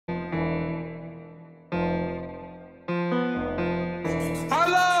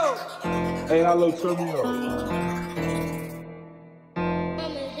Hey, hello, turn me up.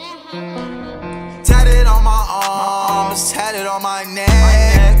 Tatted on my arms, tatted on my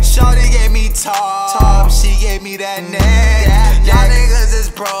neck. Shorty gave me top, she gave me that neck. Y'all niggas is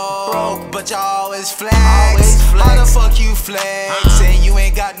broke, but y'all always flex. How the fuck you flex and you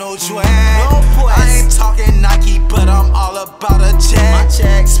ain't got no swag? I ain't talking Nike, but I'm all about a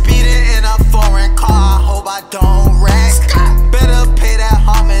check. Speeding in a foreign car, I hope I don't wreck. Better pay that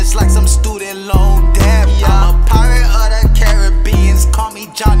homage like some student loan debt. I'm a pirate of the Caribbean, call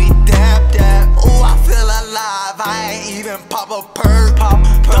me Johnny Depp. Ooh, I feel alive, I ain't even pop a perk.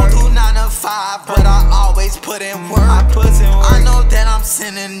 Don't do 9 to 5, but I always put in work. I know that I'm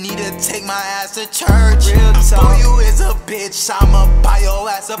sinning, need to take my ass to church. Boy, you is a bitch, I'ma buy your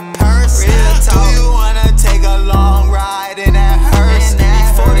ass a purse. Do you wanna take a long ride in that hearse?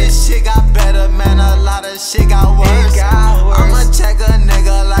 Before this shit got better, man, a lot of shit got worse. I'ma check a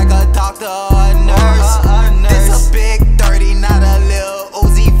nigga like a doctor or a nurse. This a big 30, not a little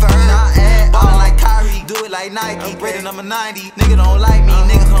Uzi verse. Ballin' like Kyrie, do it like Nike. Rated number 90, nigga don't like me,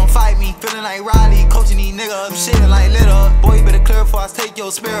 nigga come fight me. Feeling like Riley, coaching these niggas, I'm shitting like Litter. Boy, you better clear before I take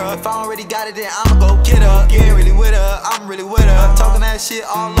your spirit. If I already got it, then I'ma go get her. You ain't really with her, I'm really with her. Talking that shit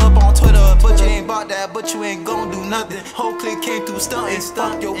all up on Twitter, but you ain't bought that, but you ain't gon' do nothing. Whole clique came through stuntin',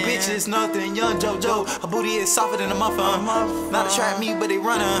 stuck your bitch is nothing. Young JoJo, her booty is softer than a muffin. Not to trap me, but they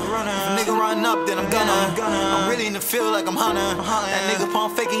runnin'. If a nigga run up, then I'm gonna. I'm really in the field like I'm hunting. That nigga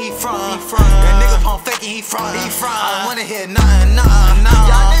pump faking, he front. That nigga pump faking, he front. I don't wanna hear nothing,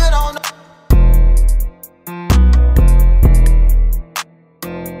 y'all nigga don't know.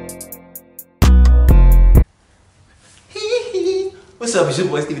 What's up, it's your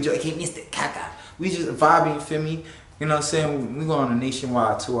boy Stevie Joy, aka Mr. Kaka. We just vibing, you feel me? You know what I'm saying? We go on a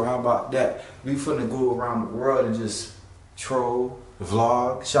nationwide tour, how about that? We finna go around the world and just troll,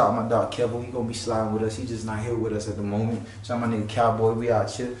 vlog. Shout out my dog Kevin, he gonna be sliding with us. He just not here with us at the moment. Shout out my nigga Cowboy, we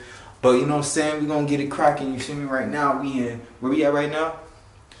out here. But you know what I'm saying? We gonna get it cracking, you feel me? Right now, we in, where we at right now?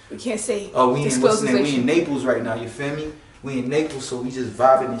 We can't say. Oh, we in Naples right now, you feel me? We in Naples, so we just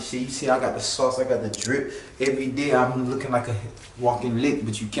vibing and shit. You see, I got the sauce, I got the drip. Every day I'm looking like a walking lick,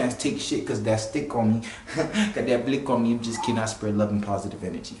 but you can't take shit because that stick on me. Got that blick on me. I'm just kidding, I spread love and positive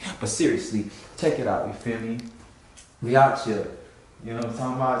energy. But seriously, check it out, you feel me? We out here. You know what I'm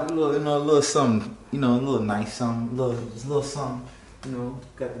talking about? A little something, you know, a little nice something, a little something. You know,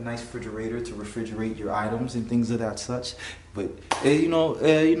 got the nice refrigerator to refrigerate your items and things of that such. But we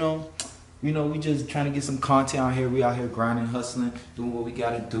just trying to get some content out here. We out here grinding, hustling, doing what we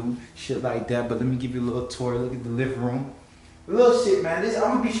gotta do, shit like that. But let me give you a little tour. Look at the living room. A little shit, man. I'm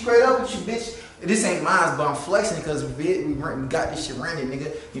gonna be straight up with you, bitch. This ain't mine, but I'm flexing because we got this shit rented,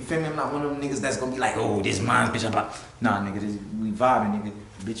 nigga. You feel me? I'm not one of them niggas that's gonna be like, oh, this mine, bitch. Nah, nigga, we vibing, nigga.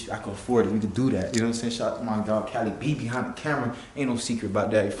 Bitch, I can afford it. We can do that. You know what I'm saying? Shout out to my dog, Cali B behind the camera. Ain't no secret about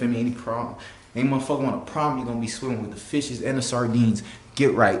that. You feel me? Any problem? Any motherfucker want a problem, you're gonna be swimming with the fishes and the sardines.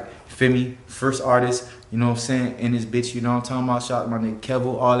 Get right. You feel me? First artist, you know what I'm saying? In this bitch, you know what I'm talking about? Shout out to my nigga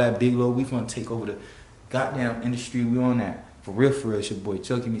Kevo, all that big low. We gonna take over the goddamn industry. We on that. For real, it's your boy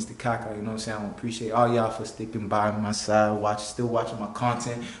Chucky, Mr. Kaka. You know what I'm saying? I appreciate all y'all for sticking by my side, still watching my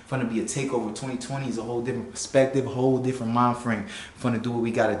content. Finna be a takeover. 2020 is a whole different perspective, a whole different mind frame. Finna do what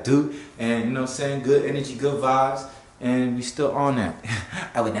we gotta do. And you know what I'm saying? Good energy, good vibes. And we still on that.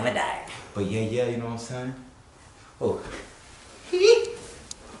 I would never die. But yeah, you know what I'm saying? Oh.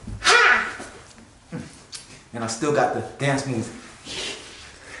 And I still got the dance moves.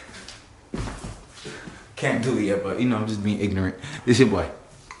 Can't do it yet, but you know, I'm just being ignorant. This your boy.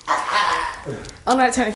 I'm not turning